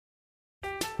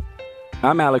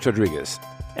I'm Alex Rodriguez.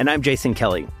 And I'm Jason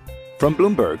Kelly. From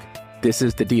Bloomberg, this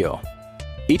is The Deal.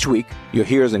 Each week, you'll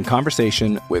hear us in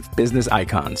conversation with business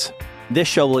icons. This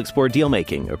show will explore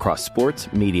deal-making across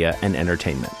sports, media, and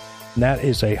entertainment. That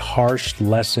is a harsh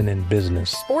lesson in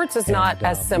business. Sports is not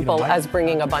as simple as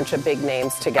bringing a bunch of big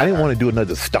names together. I didn't want to do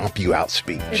another stomp you out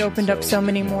speech. It opened up so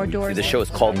many more doors. The show is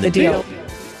called The Deal.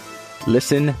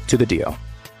 Listen to The Deal.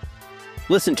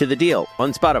 Listen to The Deal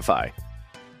on Spotify.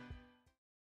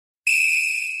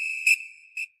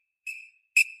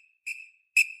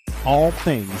 All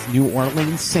things New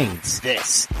Orleans Saints.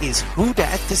 This is Who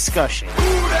Dat Discussion. Who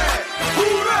dat?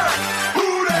 Who dat?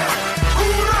 Who dat?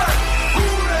 Who dat?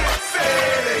 Who dat?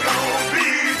 Say they gon'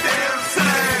 be them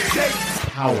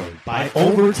same. Powered by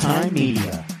Overtime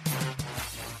Media.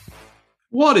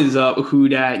 What is up, Who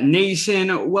Dat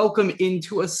Nation? Welcome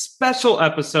into a special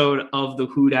episode of the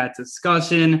Who Dat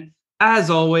Discussion.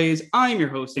 As always, I'm your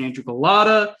host, Andrew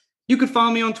Galata. You can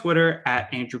follow me on Twitter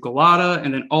at Andrew Galata,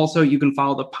 and then also you can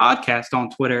follow the podcast on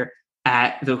Twitter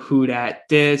at the Who Dat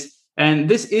Dis. And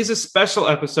this is a special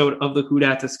episode of the Who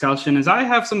Dat Discussion, as I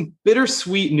have some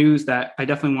bittersweet news that I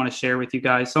definitely want to share with you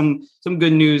guys. Some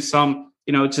good news, some,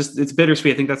 it's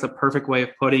bittersweet. I think that's a perfect way of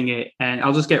putting it. And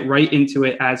I'll just get right into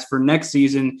it. As for next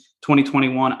season,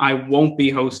 2021, I won't be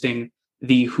hosting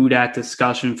the Who Dat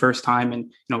Discussion. First time in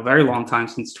a very long time,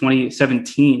 since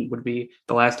 2017 would be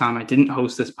the last time I didn't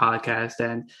host this podcast.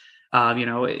 And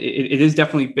it is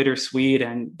definitely bittersweet.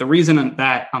 And the reason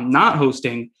that I'm not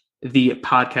hosting the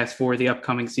podcast for the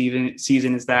upcoming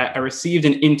season is that I received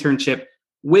an internship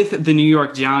with the New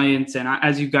York Giants. And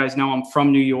as you guys know, I'm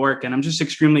from New York, and I'm just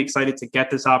extremely excited to get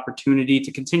this opportunity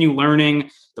to continue learning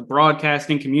the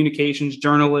broadcasting, communications,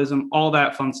 journalism, all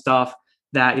that fun stuff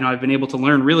that, I've been able to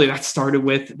learn. Really, that started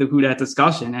with the Who Dat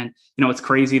Discussion. And, it's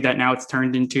crazy that now it's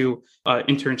turned into an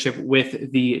internship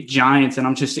with the Giants. And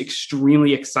I'm just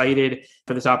extremely excited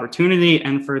for this opportunity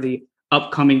and for the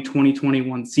upcoming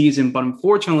 2021 season. But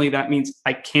unfortunately, that means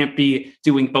I can't be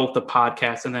doing both the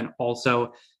podcast and then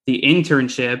also the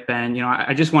internship. And,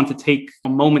 I just want to take a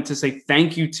moment to say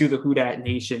thank you to the Who Dat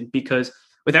Nation, because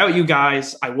without you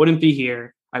guys, I wouldn't be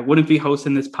here. I wouldn't be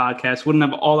hosting this podcast, wouldn't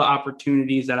have all the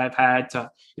opportunities that I've had to,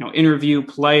 interview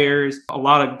players, a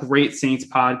lot of great Saints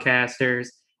podcasters.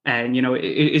 And,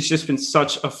 it's just been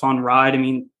such a fun ride. I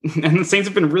mean, and the Saints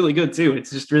have been really good too.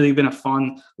 It's just really been a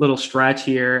fun little stretch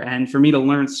here. And for me to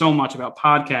learn so much about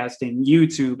podcasting,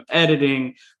 YouTube,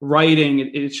 editing, writing,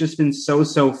 it's just been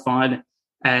so fun.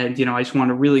 And, I just want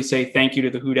to really say thank you to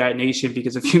the Who Dat Nation,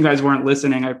 because if you guys weren't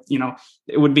listening,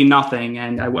 it would be nothing,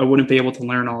 and I wouldn't be able to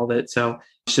learn all of it. So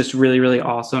it's just really, really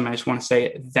awesome. I just want to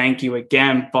say thank you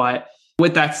again. But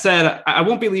with that said, I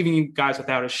won't be leaving you guys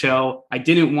without a show. I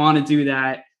didn't want to do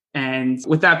that. And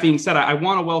with that being said, I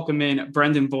want to welcome in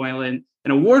Brendan Boylan,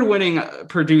 an award-winning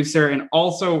producer and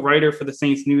also writer for the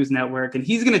Saints News Network. And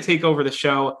he's going to take over the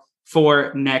show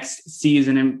for next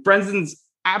season. And Brendan's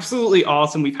absolutely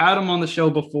awesome. We've had him on the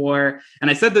show before, and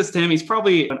I said this to him, he's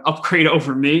probably an upgrade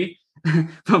over me.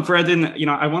 But Brendan,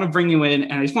 I want to bring you in,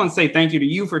 and I just want to say thank you to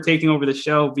you for taking over the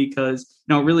show, because,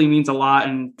 it really means a lot.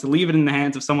 And to leave it in the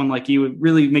hands of someone like you, it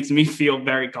really makes me feel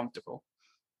very comfortable.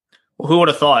 Well, who would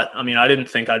have thought? I mean, I didn't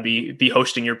think I'd be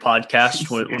hosting your podcast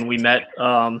when we met,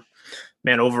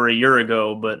 over a year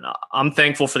ago, but I'm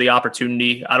thankful for the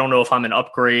opportunity. I don't know if I'm an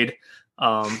upgrade,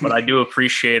 but I do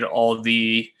appreciate all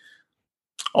the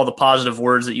positive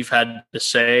words that you've had to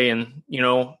say. And,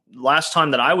 last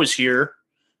time that I was here,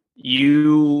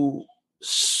 you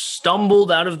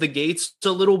stumbled out of the gates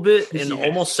a little bit and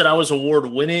almost said I was award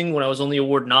winning when I was only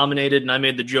award nominated. And I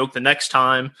made the joke the next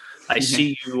time I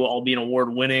see you, I'll be an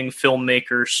award winning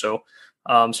filmmaker. So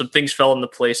some things fell into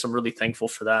place. I'm really thankful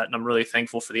for that. And I'm really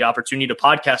thankful for the opportunity to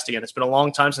podcast again. It's been a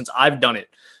long time since I've done it.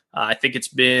 I think it's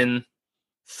been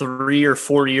 3 or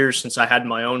 4 years since I had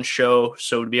my own show.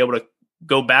 So to be able to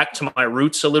go back to my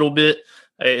roots a little bit,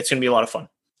 it's going to be a lot of fun.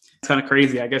 It's kind of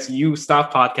crazy. I guess you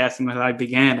stopped podcasting when I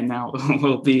began, and now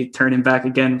we'll be turning back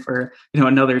again for,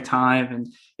 another time.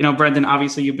 And, Brendan,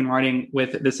 obviously you've been writing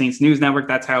with the Saints News Network.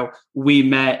 That's how we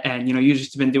met. And, you've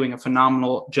just been doing a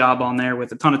phenomenal job on there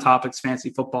with a ton of topics, fantasy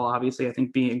football, obviously, I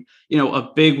think being, a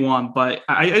big one. But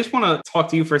I just want to talk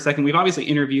to you for a second. We've obviously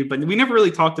interviewed, but we never really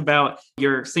talked about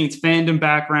your Saints fandom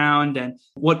background and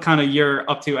what kind of you're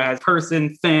up to as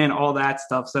person, fan, all that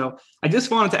stuff. So I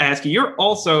just wanted to ask you, you're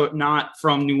also not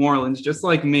from New Orleans, just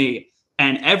like me.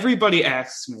 And everybody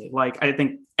asks me, I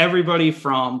think everybody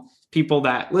from people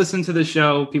that listen to the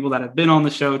show, people that have been on the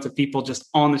show, to people just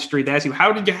on the street, they ask you,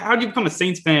 how did you become a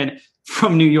Saints fan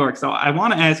from New York? So I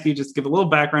want to ask you, just give a little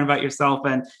background about yourself,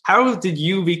 and how did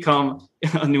you become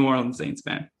a New Orleans Saints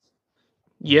fan?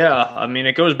 Yeah, I mean,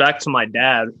 it goes back to my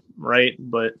dad, right?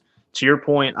 But to your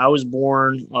point, I was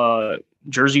born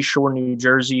Jersey Shore, New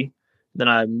Jersey. Then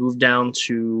I moved down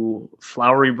to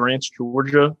Flowery Branch,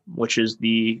 Georgia, which is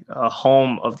the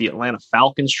home of the Atlanta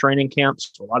Falcons training camps.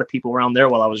 So a lot of people around there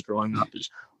while I was growing up is,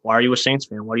 why are you a Saints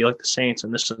fan? Why do you like the Saints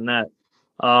and this and that?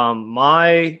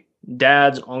 My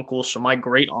dad's uncle, so my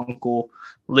great uncle,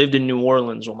 lived in New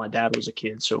Orleans when my dad was a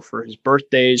kid. So for his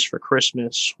birthdays, for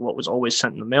Christmas, what was always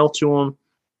sent in the mail to him,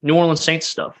 New Orleans Saints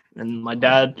stuff. And my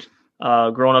dad,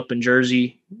 growing up in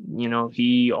Jersey,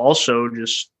 he also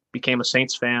just became a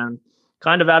Saints fan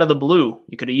kind of out of the blue.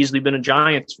 He could have easily been a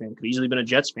Giants fan, could have easily been a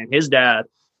Jets fan. His dad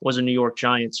was a New York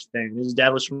Giants fan. His dad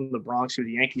was from the Bronx. He was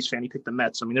a Yankees fan. He picked the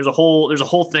Mets. I mean, there's a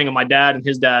whole thing of my dad and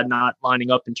his dad not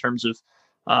lining up in terms of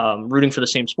rooting for the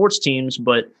same sports teams.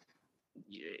 But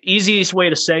easiest way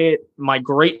to say it, my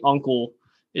great uncle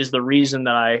is the reason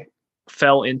that I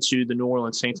fell into the New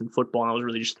Orleans Saints and football. And I was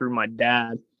really just through my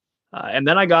dad. And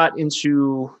then I got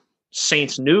into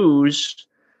Saints news,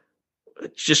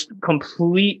 just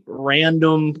complete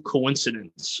random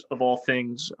coincidence of all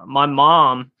things. My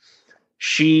mom,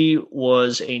 she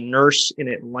was a nurse in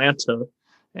Atlanta,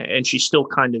 and she still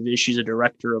kind of is. She's a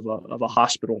director of a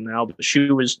hospital now, but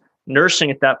she was nursing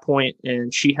at that point,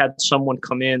 and she had someone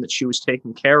come in that she was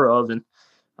taking care of. And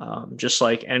just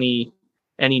like any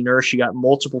nurse, you got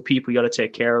multiple people you got to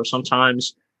take care of.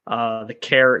 Sometimes the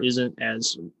care isn't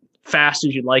as fast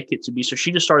as you'd like it to be. So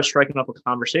she just started striking up a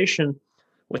conversation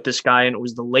with this guy, and it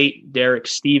was the late Derek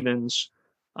Stevens,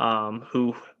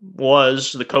 who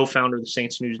was the co-founder of the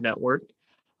Saints News Network,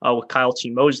 with Kyle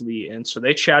T. Mosley. And so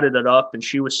they chatted it up, and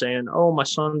she was saying, oh, my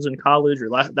son's in college,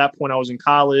 or at that point I was in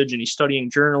college, and he's studying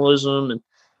journalism,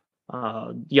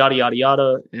 and yada, yada,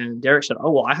 yada. And Derek said,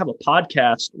 oh, well, I have a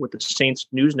podcast with the Saints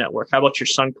News Network. How about your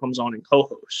son comes on and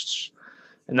co-hosts?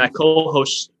 And that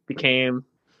co-host became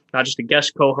not just a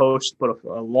guest co-host, but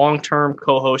a long-term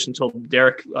co-host until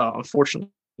Derek, unfortunately,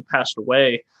 passed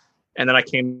away. And then I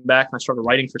came back and I started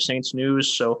writing for Saints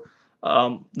News. So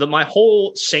my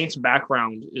whole Saints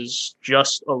background is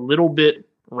just a little bit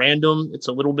random. It's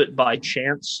a little bit by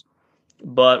chance.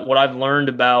 But what I've learned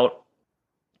about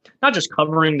not just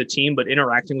covering the team, but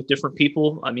interacting with different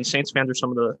people. I mean, Saints fans are some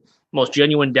of the most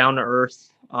genuine, down-to-earth,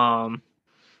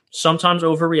 sometimes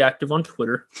overreactive on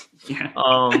Twitter. Yeah.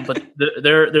 But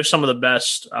they're some of the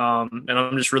best. And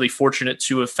I'm just really fortunate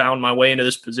to have found my way into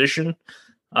this position,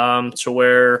 to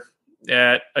where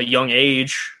at a young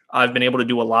age, I've been able to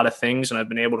do a lot of things, and I've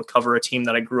been able to cover a team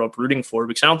that I grew up rooting for,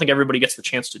 because I don't think everybody gets the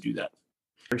chance to do that.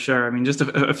 For sure. I mean, just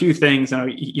a few things.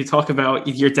 You talk about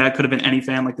your dad could have been any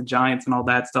fan, like the Giants and all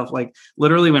that stuff. Like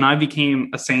literally when I became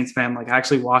a Saints fan, like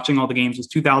actually watching all the games was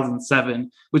 2007,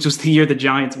 which was the year the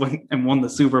Giants went and won the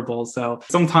Super Bowl. So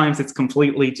sometimes it's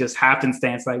completely just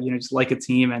happenstance that, just like a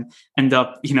team and end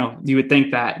up, you would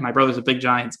think that my brother's a big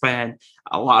Giants fan.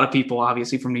 A lot of people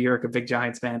obviously from New York are big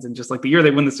Giants fans. And just like the year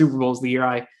they win the Super Bowl is the year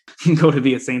I go to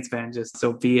be a Saints fan, just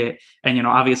so be it. And,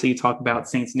 obviously you talk about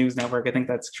Saints News Network. I think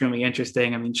that's extremely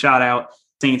interesting. I mean, shout out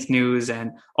Saints News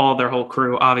and all their whole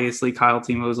crew. Obviously Kyle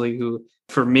T. Mosley, who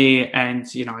for me, and,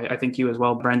 I think you as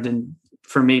well, Brendan,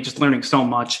 for me, just learning so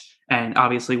much. And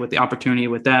obviously with the opportunity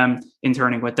with them,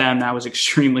 interning with them, that was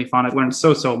extremely fun. I learned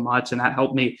so much, and that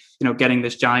helped me, getting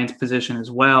this Giants position as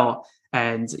well.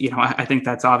 And, I think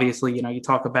that's obviously, you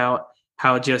talk about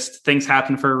how just things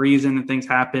happen for a reason, and things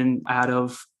happen out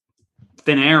of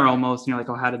thin air almost, like,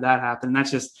 oh, how did that happen? And that's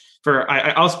just for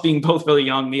us being both really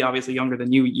young, me obviously younger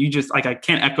than you just like, I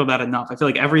can't echo that enough. I feel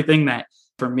like everything that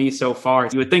for me so far,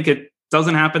 you would think it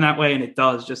doesn't happen that way, and it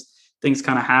does. Just things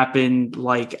kind of happen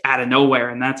like out of nowhere.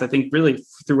 And that's, I think, really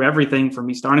through everything from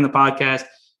me starting the podcast,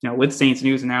 with Saints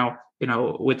News, and now,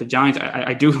 with the Giants,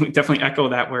 I do definitely echo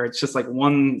that, where it's just like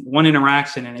one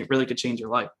interaction and it really could change your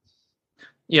life.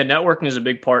 Yeah, networking is a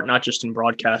big part, not just in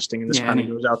broadcasting. And this kind of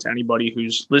goes out to anybody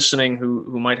who's listening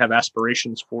who might have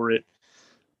aspirations for it.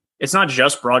 It's not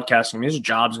just broadcasting. I mean, there's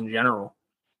jobs in general.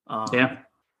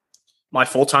 My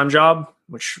full-time job,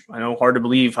 which I know hard to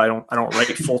believe, I don't write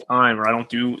it full-time, or I don't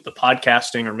do the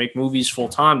podcasting or make movies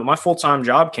full-time, but my full-time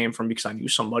job came from because I knew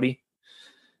somebody.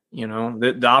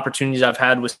 The opportunities I've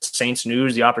had with Saints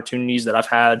News, the opportunities that I've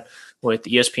had with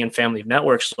the ESPN family of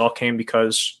networks, all came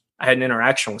because I had an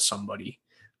interaction with somebody.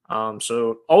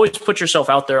 So always put yourself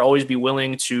out there, always be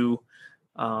willing to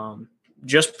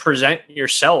just present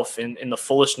yourself in the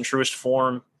fullest and truest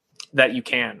form that you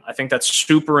can. I think that's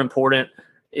super important,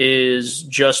 is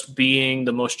just being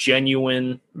the most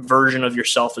genuine version of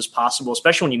yourself as possible,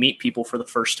 especially when you meet people for the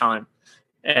first time.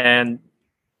 And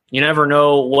you never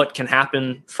know what can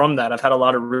happen from that. I've had a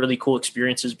lot of really cool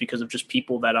experiences because of just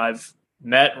people that I've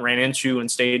met, ran into, and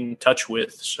stayed in touch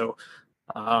with. So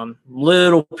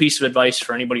little piece of advice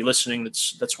for anybody listening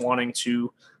that's wanting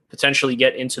to potentially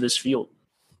get into this field.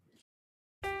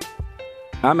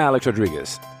 I'm Alex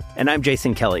Rodriguez. And I'm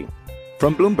Jason Kelly.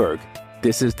 From Bloomberg,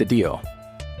 this is The Deal.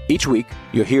 Each week,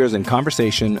 you'll hear us in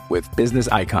conversation with business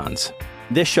icons.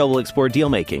 This show will explore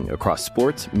deal-making across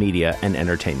sports, media, and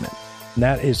entertainment.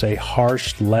 That is a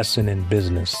harsh lesson in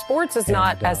business. Sports is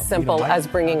not as simple as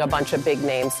bringing a bunch of big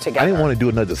names together. I didn't want to do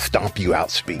another stomp you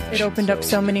out speech. It opened up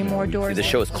so many more doors. The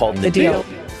show is called The Deal.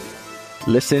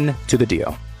 Listen to The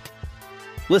Deal.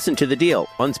 Listen to The Deal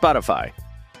on Spotify.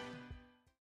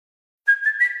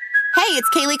 Hey, it's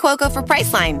Kaylee Cuoco for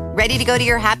Priceline. Ready to go to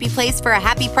your happy place for a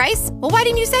happy price? Well, why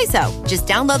didn't you say so? Just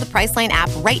download the Priceline app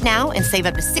right now and save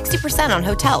up to 60% on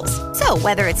hotels. So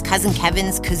whether it's Cousin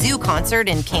Kevin's Kazoo Concert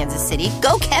in Kansas City,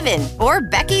 go Kevin, or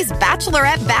Becky's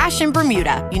Bachelorette Bash in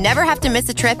Bermuda, you never have to miss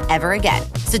a trip ever again.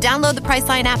 So download the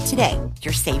Priceline app today.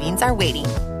 Your savings are waiting.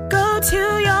 Go to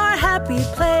your happy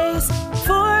place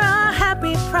for a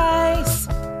happy price.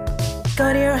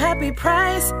 Go to your happy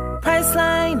price,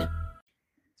 Priceline.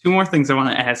 Two more things I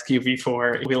want to ask you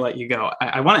before we let you go.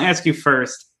 I want to ask you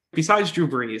first, besides Drew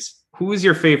Brees, who is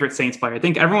your favorite Saints player? I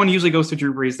think everyone usually goes to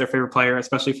Drew Brees, their favorite player,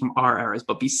 especially from our eras.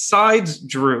 But besides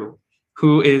Drew,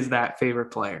 who is that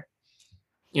favorite player?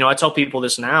 You know, I tell people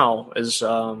this now, as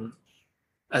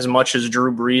much as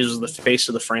Drew Brees is the face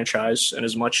of the franchise, and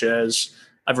as much as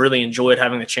I've really enjoyed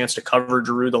having the chance to cover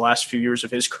Drew the last few years of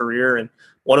his career. And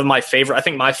my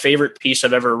favorite piece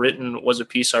I've ever written was a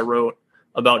piece I wrote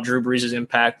about Drew Brees'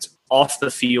 impact off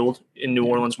the field in New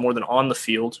Orleans more than on the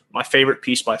field. My favorite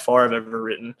piece by far I've ever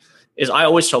written is, I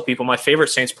always tell people my favorite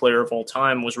Saints player of all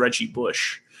time was Reggie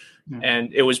Bush.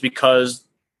 And it was because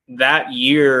that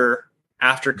year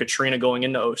after Katrina going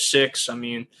into 2006, I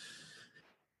mean,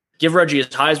 give Reggie his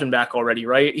Heisman back already,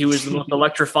 right? He was the most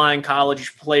electrifying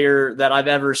college player that I've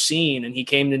ever seen. And he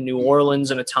came to New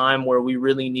Orleans in a time where we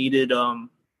really needed a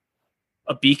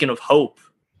beacon of hope.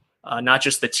 Not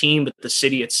just the team, but the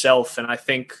city itself. And I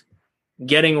think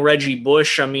getting Reggie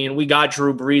Bush, I mean, we got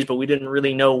Drew Brees, but we didn't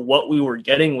really know what we were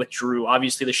getting with Drew.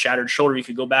 Obviously, the shattered shoulder, you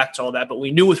could go back to all that. But we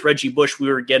knew with Reggie Bush,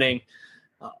 we were getting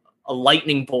a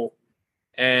lightning bolt.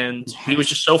 And he was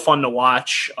just so fun to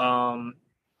watch.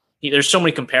 There's so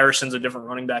many comparisons of different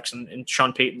running backs in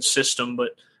Sean Payton's system.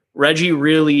 But Reggie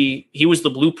really, he was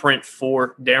the blueprint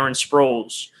for Darren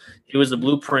Sproles. He was the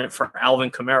blueprint for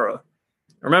Alvin Kamara.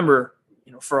 Remember,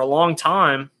 for a long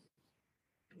time,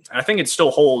 I think it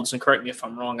still holds, and correct me if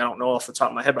I'm wrong, I don't know off the top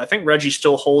of my head, but I think Reggie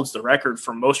still holds the record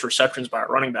for most receptions by a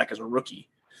running back as a rookie.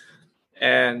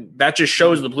 And that just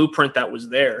shows the blueprint that was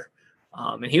there.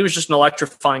 And he was just an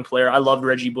electrifying player. I loved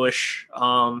Reggie Bush.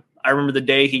 I remember the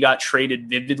day he got traded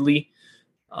vividly.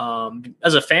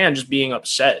 As a fan, just being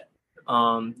upset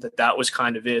that was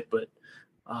kind of it. But,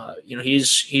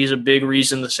 he's a big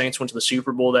reason the Saints went to the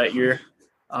Super Bowl that year.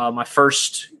 My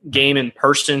first game in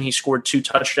person, he scored 2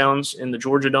 touchdowns in the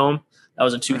Georgia Dome. That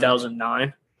was in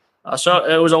 2009. So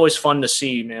it was always fun to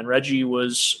see, man. Reggie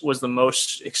was the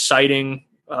most exciting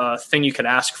thing you could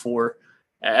ask for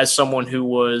as someone who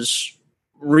was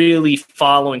really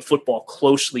following football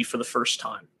closely for the first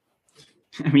time.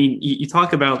 I mean, you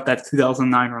talk about that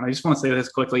 2009 run. I just want to say this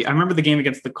quickly. I remember the game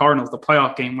against the Cardinals, the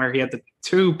playoff game, where he had the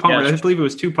 2 punt, I believe it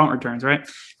was 2 punt returns, right,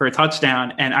 for a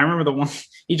touchdown. And I remember the one,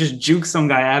 he just juked some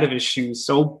guy out of his shoes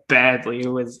so badly.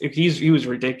 He was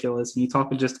ridiculous. And you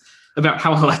talk just about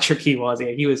how electric he was.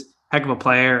 Yeah, he was a heck of a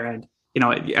player. And,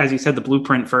 as you said, the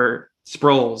blueprint for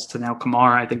Sproles to now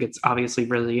Kamara, I think it's obviously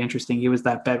really interesting. He was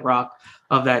that bedrock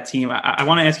of that team. I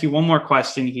want to ask you one more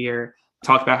question here.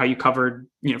 Talk about how you covered,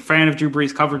 fan of Drew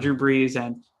Brees, covered Drew Brees,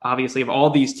 and obviously of all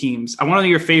these teams. I want to know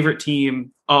your favorite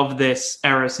team of this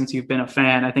era since you've been a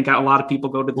fan. I think a lot of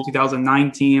people go to the 2009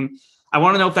 team. I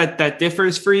want to know if that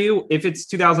differs for you. If it's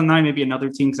 2009, maybe another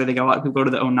team, because I think a lot of people go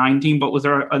to the 2009 team. But was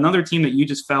there another team that you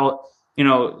just felt,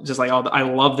 just like, oh, I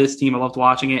love this team, I loved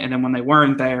watching it, and then when they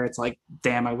weren't there, it's like,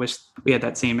 damn, I wish we had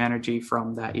that same energy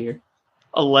from that year?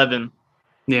 11.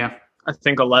 Yeah, I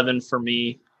think 11 for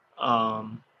me.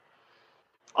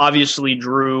 Obviously,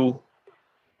 Drew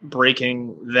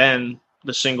breaking then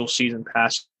the single season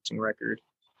passing record.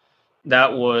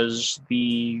 That was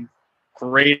the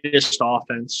greatest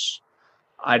offense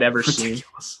I'd ever seen.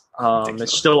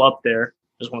 It's still up there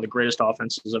as one of the greatest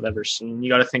offenses I've ever seen. You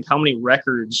got to think how many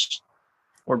records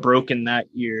were broken that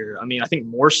year. I mean, I think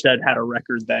Morstead had a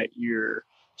record that year.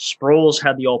 Sproles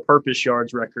had the all-purpose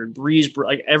yards record. Brees,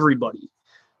 like everybody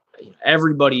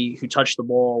who touched the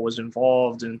ball was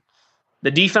involved, and the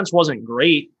defense wasn't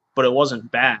great, but it wasn't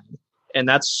bad. And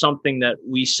that's something that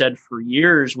we said for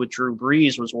years with Drew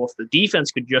Brees was, well, if the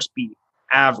defense could just be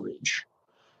average,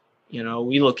 you know,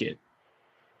 we look at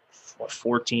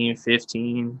 14,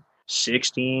 15,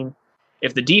 16.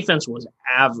 If the defense was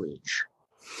average,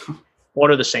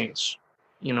 what are the Saints?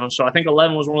 You know, so I think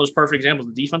 11 was one of those perfect examples.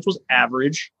 The defense was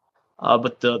average,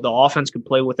 but the offense could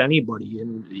play with anybody.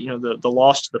 And, you know, the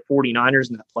loss to the 49ers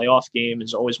in that playoff game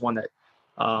is always one that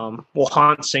will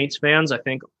haunt Saints fans. I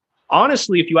think,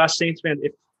 honestly, if you ask Saints fans,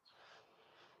 if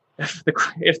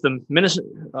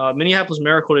the Minneapolis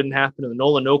Miracle didn't happen and the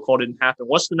Nolan no call didn't happen,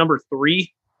 what's the number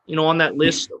 3, you know, on that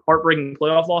list of heartbreaking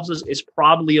playoff losses? Is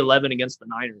probably 11 against the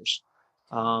Niners.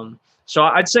 So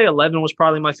I'd say 11 was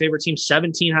probably my favorite team.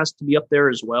 17 has to be up there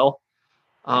as well.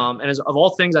 And as of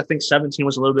all things, I think 17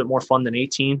 was a little bit more fun than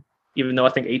 18, even though I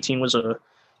think 18 was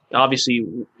obviously,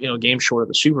 you know, game short of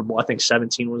the Super Bowl. I think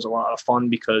 17 was a lot of fun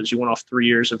because you went off 3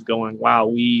 years of going, wow,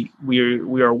 we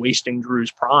are wasting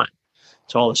Drew's prime.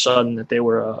 To all of a sudden that they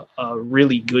were a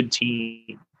really good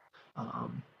team.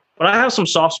 But I have some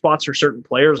soft spots for certain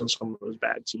players on some of those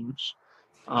bad teams.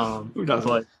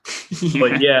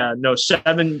 But yeah, no,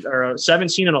 17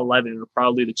 and 11 are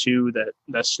probably the two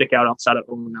that stick out outside of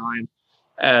 09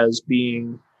 as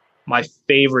being my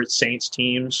favorite Saints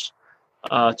teams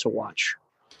to watch.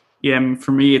 Yeah, I mean,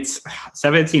 for me, it's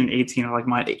 17 and 18 are like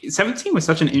mine. 17 was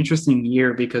such an interesting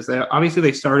year because obviously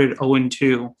they started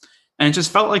 0-2. And it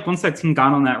just felt like once that team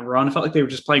got on that run, it felt like they were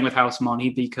just playing with house money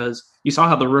because you saw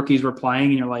how the rookies were playing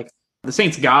and you're like, the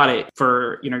Saints got it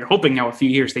for, you know, you're hoping now a few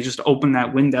years they just open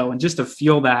that window and just to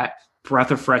feel that breath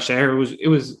of fresh air. It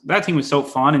was that team was so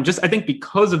fun. And just, I think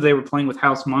because they were playing with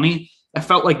house money, I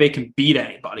felt like they can beat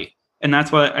anybody. And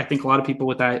that's what I think a lot of people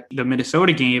with the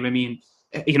Minnesota game, I mean,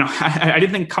 you know, I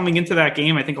didn't think coming into that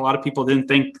game, I think a lot of people didn't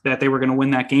think that they were going to win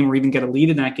that game or even get a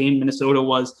lead in that game. Minnesota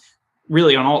was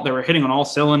really they were hitting on all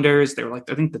cylinders. They were like,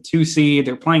 I think the 2 seed,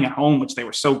 they were playing at home, which they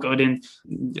were so good in.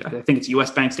 I think it's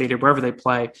US Bank Stadium, wherever they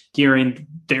play, gearing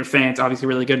their fans, obviously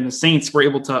really good. And the Saints were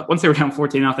able to, once they were down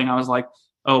 14-0, I was like,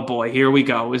 oh boy, here we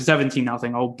go. It was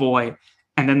 17-0. Oh boy.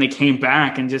 And then they came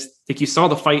back and just like you saw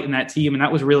the fight in that team. And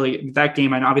that was really that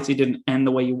game. And obviously didn't end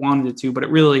the way you wanted it to, but it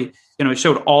really, you know, it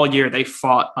showed all year they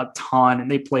fought a ton and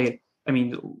they played. I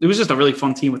mean, it was just a really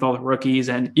fun team with all the rookies.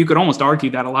 And you could almost argue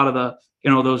that a lot of the,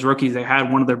 you know, those rookies, they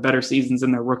had one of their better seasons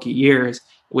in their rookie years,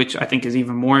 which I think is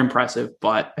even more impressive.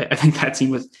 But I think that team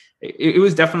was, it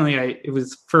was definitely, it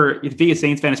was for to be a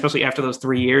Saints fan, especially after those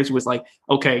 3 years, it was like,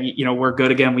 okay, you know, we're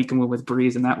good again. We can win with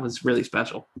Brees. And that was really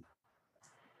special.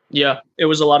 Yeah, it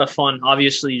was a lot of fun.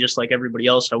 Obviously, just like everybody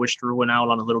else, I wish Drew went out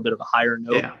on a little bit of a higher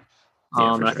note. Yeah.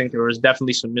 Sure. I think there was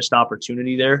definitely some missed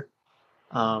opportunity there.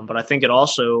 But I think it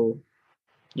also,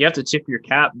 you have to tip your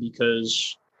cap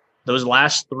because those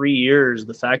last 3 years,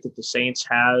 the fact that the Saints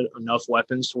had enough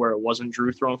weapons to where it wasn't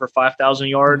Drew throwing for 5,000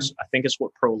 yards, I think it's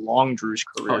what prolonged Drew's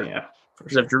career. Oh, yeah.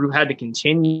 Because if Drew had to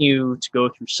continue to go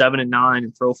through 7 and 9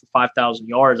 and throw for 5,000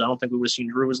 yards, I don't think we would have seen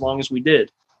Drew as long as we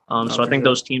did. So I think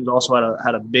those teams also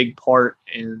had a big part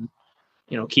in,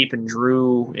 you know, keeping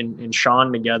Drew and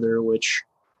Sean together, which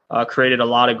created a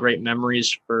lot of great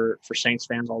memories for Saints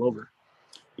fans all over.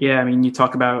 Yeah, I mean, you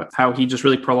talk about how he just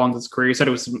really prolonged his career. You said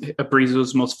it was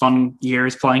Brees' most fun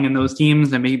years playing in those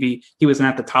teams, and maybe he wasn't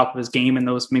at the top of his game in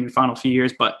those maybe final few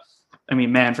years. But, I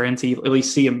mean, man, for him to at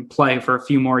least see him play for a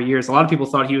few more years, a lot of people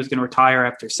thought he was going to retire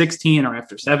after 16 or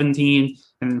after 17,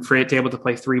 and then for it to be able to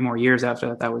play 3 more years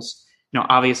after that was, you know,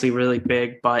 obviously really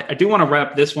big. But I do want to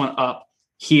wrap this one up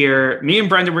here. Me and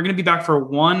Brendan, we're going to be back for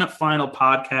one final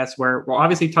podcast where we'll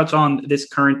obviously touch on this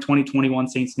current 2021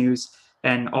 Saints news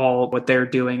and all what they're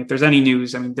doing. If there's any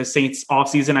news, I mean, the Saints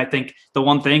offseason, I think the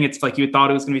one thing, it's like you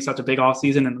thought it was going to be such a big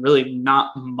offseason and really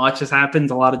not much has happened.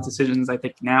 A lot of decisions, I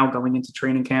think, now going into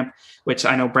training camp, which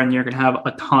I know, Brendan, you're going to have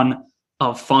a ton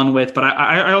of fun with. But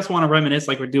I also want to reminisce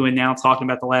like we're doing now, talking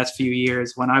about the last few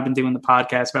years when I've been doing the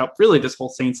podcast about really this whole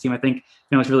Saints team. I think, you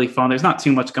know, it's really fun. There's not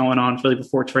too much going on. It's really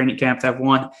before training camp to have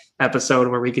one episode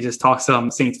where we could just talk some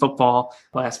Saints football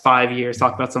last 5 years,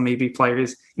 talk about some maybe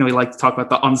players. You know, we like to talk about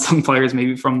the unsung players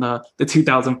maybe from the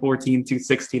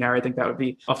 2014-2016 era. I think that would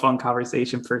be a fun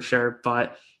conversation for sure.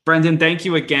 But Brendan, thank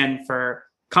you again for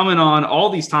coming on all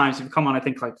these times. You've come on, I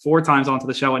think, like 4 times onto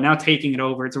the show and now taking it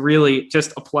over. It's really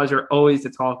just a pleasure always to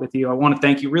talk with you. I want to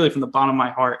thank you really from the bottom of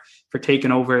my heart for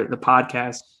taking over the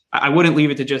podcast. I wouldn't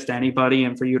leave it to just anybody,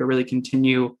 and for you to really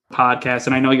continue podcasts.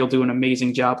 And I know you'll do an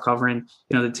amazing job covering,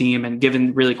 you know, the team and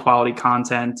giving really quality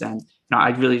content. And, you know, I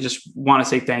really just want to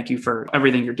say thank you for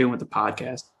everything you're doing with the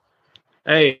podcast.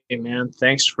 Hey, man,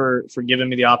 thanks for giving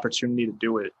me the opportunity to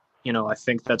do it. You know, I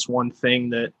think that's one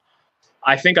thing that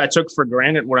I think I took for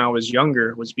granted when I was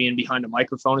younger was being behind a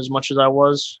microphone as much as I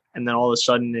was. And then all of a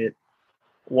sudden it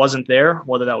wasn't there,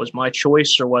 whether that was my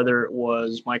choice or whether it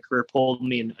was my career pulled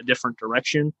me in a different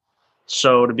direction.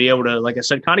 So to be able to, like I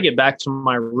said, kind of get back to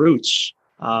my roots,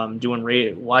 doing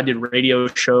radio. Well, I did radio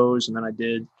shows and then I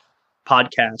did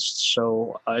podcasts.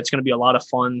 So it's going to be a lot of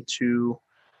fun to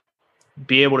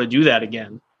be able to do that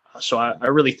again. So I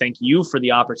really thank you for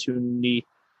the opportunity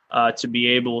to be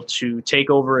able to take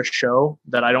over a show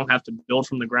that I don't have to build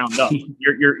from the ground up.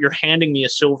 You're handing me a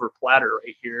silver platter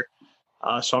right here.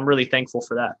 So I'm really thankful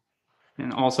for that.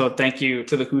 And also thank you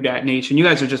to the Who Dat Nation. You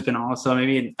guys have just been awesome. I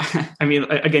mean,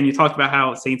 again, you talked about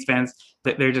how Saints fans,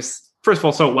 they're just, first of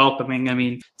all, so welcoming. I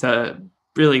mean, to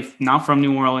really not from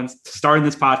New Orleans, starting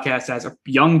this podcast as a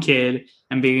young kid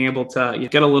and being able to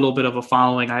get a little bit of a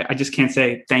following. I just can't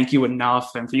say thank you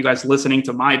enough. And for you guys listening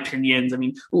to my opinions, I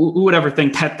mean, who would ever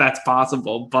think that that's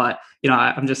possible? But,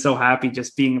 I'm just so happy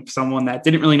just being someone that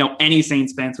didn't really know any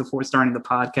Saints fans before starting the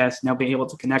podcast, now being able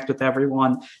to connect with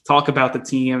everyone, talk about the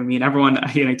team. I mean, everyone,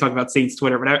 you talk about Saints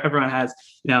Twitter, but everyone has,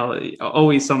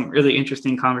 always some really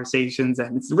interesting conversations,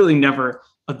 and it's really never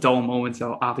a dull moment.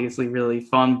 So obviously really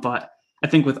fun. But I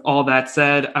think with all that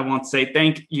said, I want to say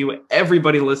thank you,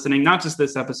 everybody listening, not just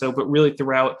this episode, but really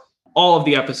throughout all of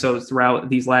the episodes throughout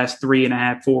these last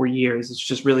 3.5, 4 years. It's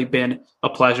just really been a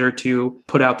pleasure to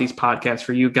put out these podcasts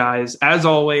for you guys. As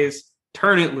always,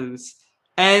 turn it loose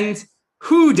and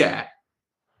who dat?